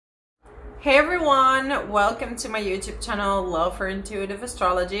Hey everyone, welcome to my YouTube channel, Love for Intuitive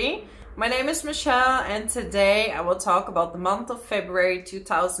Astrology. My name is Michelle and today I will talk about the month of February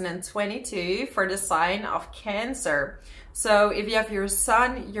 2022 for the sign of Cancer. So if you have your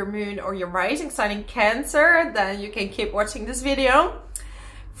sun, your moon or your rising sign in Cancer, then you can keep watching this video.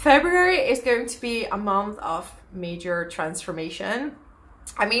 February is going to be a month of major transformation.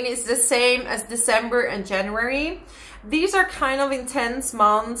 I mean, it's the same as December and January. These are kind of intense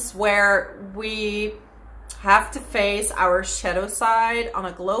months where we have to face our shadow side on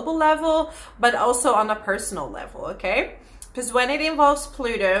a global level, but also on a personal level, okay? Because when it involves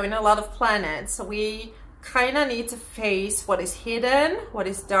Pluto and a lot of planets, we kind of need to face what is hidden, what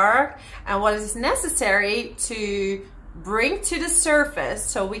is dark, and what is necessary to bring to the surface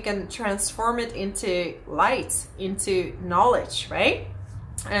so we can transform it into light, into knowledge, right?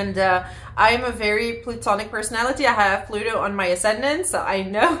 And I am a very Plutonic personality. I have Pluto on my ascendant, so I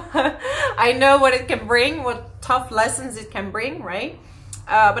know I know what it can bring, what tough lessons it can bring, right?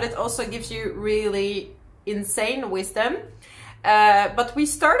 But it also gives you really insane wisdom. But we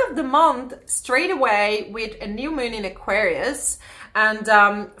started the month straight away with a new moon in Aquarius. And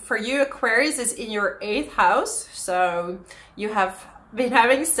for you, Aquarius is in your 8th house. So you have been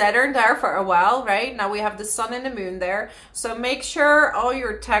having Saturn there for a while, right? Now we have the sun and the moon there. So make sure all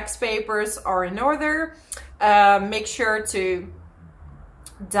your tax papers are in order. Make sure to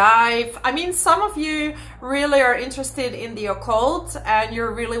dive. I mean, some of you really are interested in the occult and you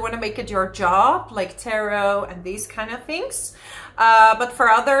really want to make it your job, like tarot and these kind of things. But for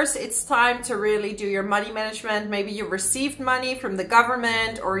others, it's time to really do your money management. Maybe you received money from the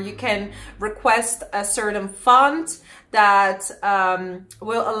government, or you can request a certain fund that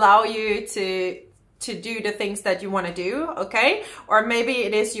will allow you to do the things that you want to do, okay? Or maybe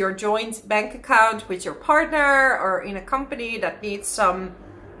it is your joint bank account with your partner or in a company that needs some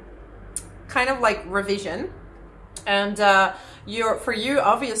kind of like revision. And for you,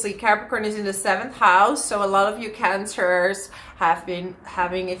 obviously, Capricorn is in the 7th house, so a lot of you Cancers have been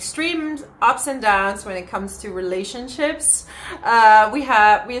having extreme ups and downs when it comes to relationships. We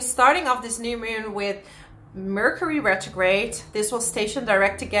are starting off this new moon with Mercury retrograde. This will station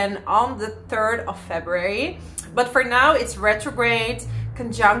direct again on the 3rd of February. But for now, it's retrograde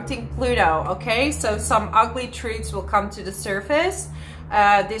conjuncting Pluto, okay? So some ugly truths will come to the surface.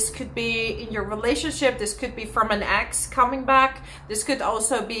 This could be in your relationship. This could be from an ex coming back. This could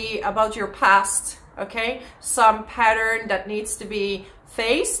also be about your past, okay? Some pattern that needs to be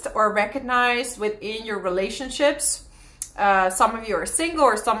faced or recognized within your relationships. Some of you are single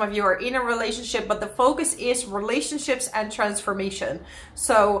or some of you are in a relationship, but the focus is relationships and transformation.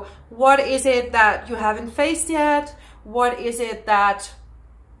 So what is it that you haven't faced yet? What is it that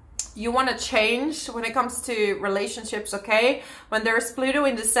you want to change when it comes to relationships, okay? When there's Pluto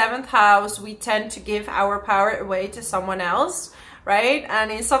in the 7th house, we tend to give our power away to someone else, right? And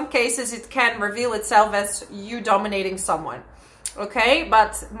in some cases, it can reveal itself as you dominating someone, okay?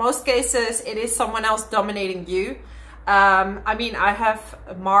 But most cases, it is someone else dominating you. I mean, I have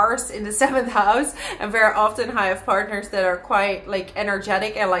Mars in the 7th house, and very often I have partners that are quite like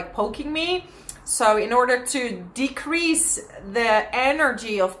energetic and like poking me. So in order to decrease the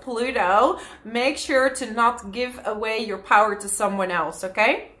energy of Pluto, make sure to not give away your power to someone else,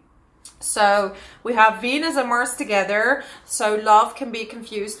 okay? So we have Venus and Mars together, so love can be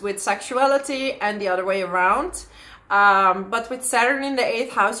confused with sexuality and the other way around. But with Saturn in the 8th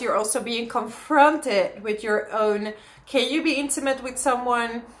house, you're also being confronted with your own. Can you be intimate with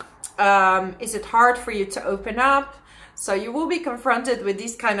someone? Is it hard for you to open up? So you will be confronted with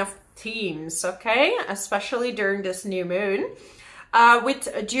these kind of themes, okay? Especially during this new moon.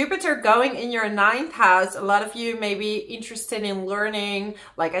 With Jupiter going in your 9th house, a lot of you may be interested in learning,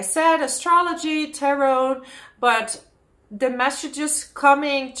 like I said, astrology, tarot, but the messages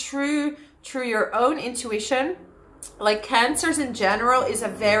coming through your own intuition. Like Cancers in general is a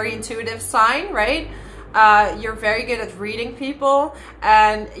very intuitive sign, right? You're very good at reading people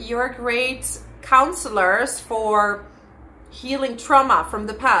and you're great counselors for healing trauma from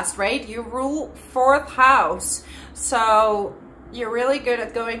the past, right? You rule 4th house. So you're really good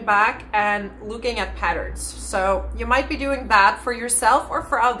at going back and looking at patterns. So you might be doing that for yourself or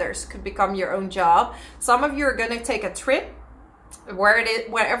for others. Could become your own job. Some of you are going to take a trip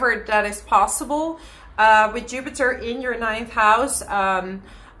wherever that is possible. With Jupiter in your 9th house,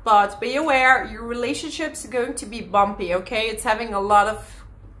 but be aware your relationships are going to be bumpy, okay? It's having a lot of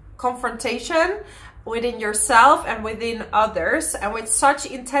confrontation within yourself and within others, and with such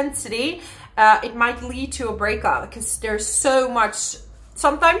intensity it might lead to a breakup because there's so much.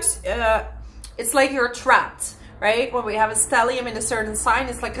 Sometimes it's like you're trapped right? When we have a stellium in a certain sign,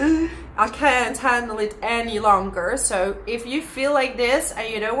 it's like, I can't handle it any longer. So if you feel like this and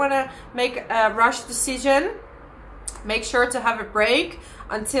you don't want to make a rush decision, make sure to have a break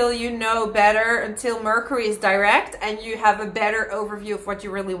until you know better, until Mercury is direct and you have a better overview of what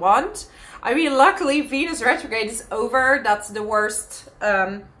you really want. I mean, luckily Venus retrograde is over. That's the worst.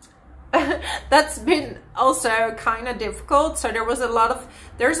 That's been also kind of difficult. So there's a lot of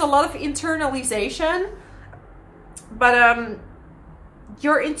internalization, but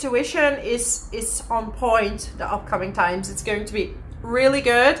your intuition is on point the upcoming times. It's going to be really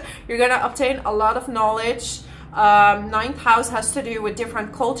good. You're going to obtain a lot of knowledge. Ninth house has to do with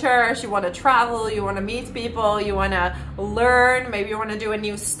different cultures. You want to travel, you want to meet people, you want to learn, maybe you want to do a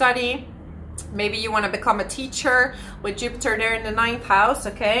new study, maybe you want to become a teacher with Jupiter there in the ninth house.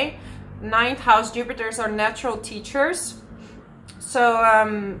 Okay, ninth house Jupiters are natural teachers.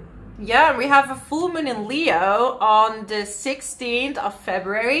 So yeah, we have a full moon in Leo on the 16th of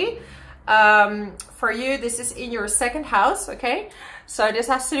February. For you, this is in your second house. Okay, so this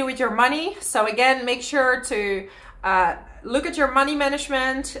has to do with your money. So again, make sure to look at your money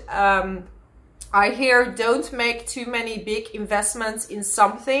management. I hear don't make too many big investments in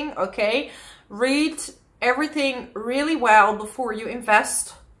something. Okay, read everything really well before you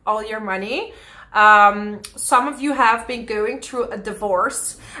invest all your money. Some of you have been going through a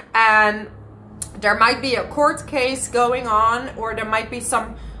divorce and there might be a court case going on, or there might be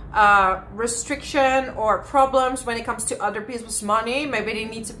some restriction or problems when it comes to other people's money. Maybe they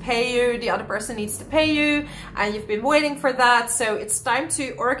need to pay you, the other person needs to pay you, and you've been waiting for that. So it's time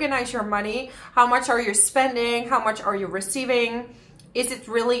to organize your money. How much are you spending? How much are you receiving? Is it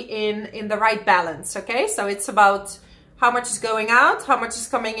really in the right balance? Okay, so it's about how much is going out, how much is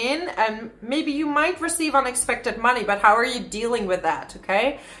coming in, and maybe you might receive unexpected money, but how are you dealing with that?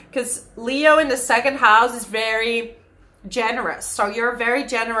 Okay, because Leo in the second house is very generous. So you're a very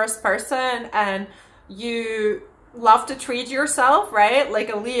generous person and you love to treat yourself, right? Like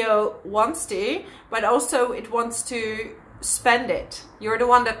a Leo wants to, but also it wants to spend it. You're the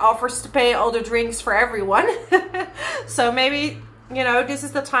one that offers to pay all the drinks for everyone. So maybe, you know, this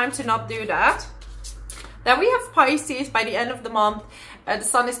is the time to not do that. Then we have Pisces. By the end of the month, the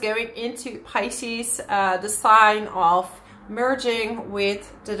sun is going into Pisces, the sign of merging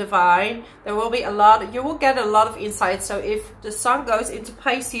with the divine. There will be a lot, you will get a lot of insight. So if the sun goes into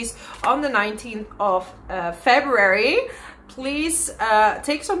Pisces on the 19th of February, please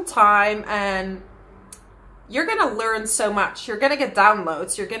take some time, and you're gonna learn so much. You're gonna get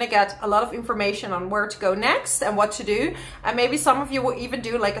downloads, you're gonna get a lot of information on where to go next and what to do. And maybe some of you will even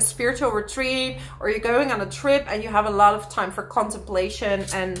do like a spiritual retreat, or you're going on a trip and you have a lot of time for contemplation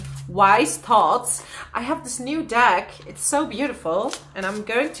and wise thoughts. I have this new deck, it's so beautiful, and I'm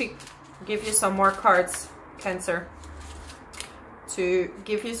going to give you some more cards, Cancer, to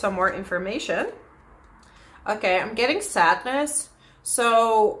give you some more information. Okay, I'm getting sadness.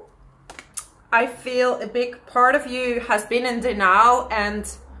 So I feel a big part of you has been in denial, and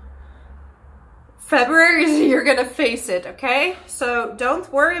February, you're gonna face it, okay? So don't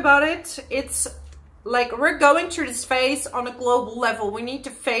worry about it. It's like we're going through this phase on a global level. We need to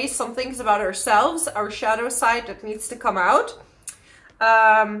face some things about ourselves, our shadow side that needs to come out.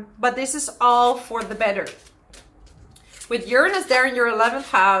 But this is all for the better. With Uranus there in your 11th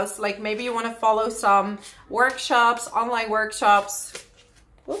house, like maybe you want to follow some workshops, online workshops.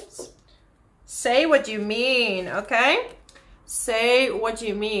 Whoops. Say what you mean, okay? Say what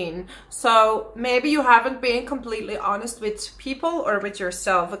you mean. So maybe you haven't been completely honest with people or with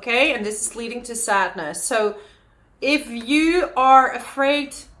yourself, okay? And this is leading to sadness. So if you are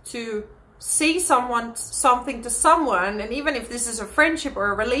afraid to say something to someone, and even if this is a friendship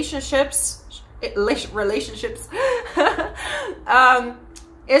or relationships, is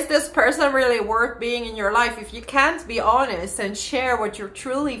this person really worth being in your life? If you can't be honest and share what you're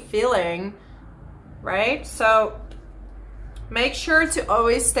truly feeling, right? So make sure to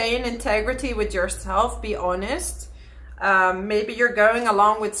always stay in integrity with yourself, be honest. Maybe you're going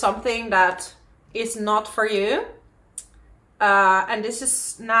along with something that is not for you. And this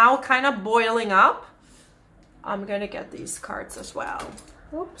is now kind of boiling up. I'm gonna get these cards as well.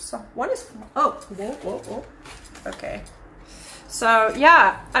 Oops, one is, oh, whoa. Okay. So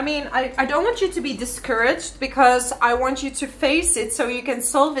yeah, I mean, I don't want you to be discouraged, because I want you to face it so you can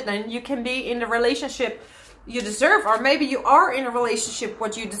solve it and you can be in the relationship you deserve. Or maybe you are in a relationship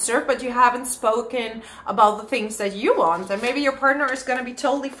what you deserve, but you haven't spoken about the things that you want, and maybe your partner is going to be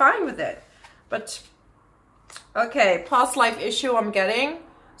totally fine with it. But okay, past life issue I'm getting.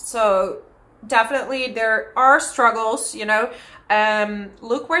 So definitely there are struggles, you know.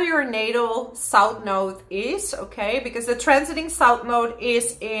 Look where your natal south node is, okay? Because the transiting south node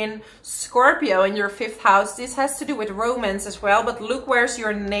is in Scorpio in your 5th house. This has to do with romance as well, but look where's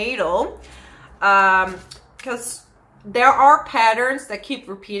your natal, because there are patterns that keep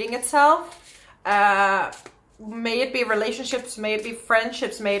repeating itself. May it be relationships, may it be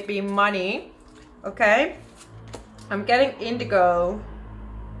friendships, may it be money, okay? I'm getting indigo.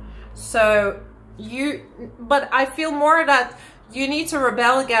 So but I feel more that you need to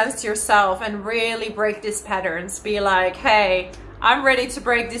rebel against yourself and really break these patterns. Be like, hey, I'm ready to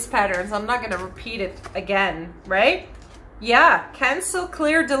break these patterns. I'm not going to repeat it again, right? Yeah, cancel,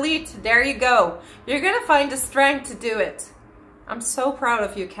 clear, delete. There you go. You're going to find the strength to do it. I'm so proud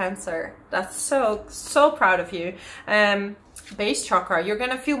of you, Cancer. That's so proud of you. Base chakra, you're going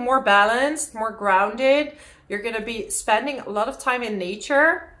to feel more balanced, more grounded. You're going to be spending a lot of time in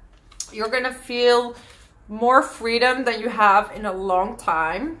nature. You're going to feel more freedom than you have in a long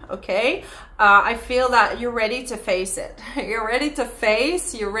time, okay? I feel that you're ready to face it. You're ready to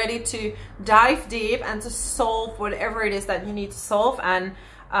face, you're ready to dive deep and to solve whatever it is that you need to solve. And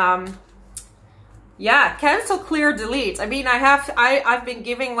yeah, cancel, clear, delete. I mean, I've been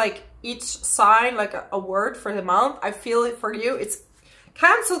giving like each sign like a word for the month. I feel it for you. It's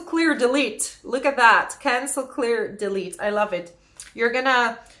cancel, clear, delete. Look at that. Cancel, clear, delete. I love it. You're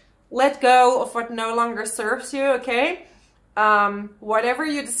gonna let go of what no longer serves you, okay? Whatever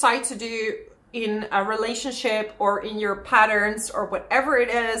you decide to do in a relationship or in your patterns or whatever it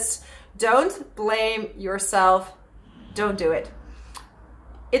is, don't blame yourself. Don't do it.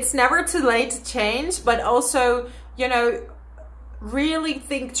 It's never too late to change, but also, you know, really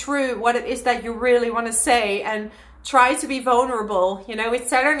think through what it is that you really want to say and try to be vulnerable. You know, with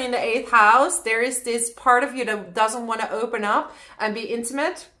Saturn in the 8th house, there is this part of you that doesn't want to open up and be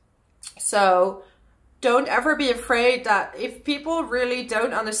intimate. So don't ever be afraid that if people really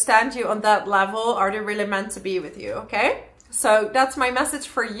don't understand you on that level, are they really meant to be with you, okay? So that's my message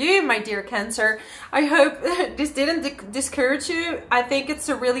for you, my dear Cancer. I hope this didn't discourage you. I think it's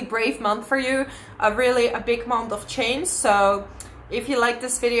a really brave month for you, a big month of change. So if you like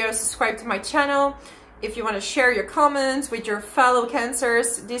this video, subscribe to my channel. If you want to share your comments with your fellow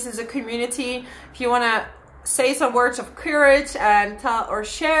Cancers, this is a community. If you want to say some words of courage and tell or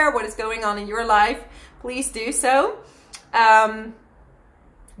share what is going on in your life, please do so.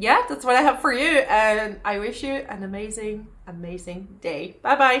 Yeah, that's what I have for you, and I wish you an amazing day.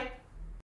 Bye bye.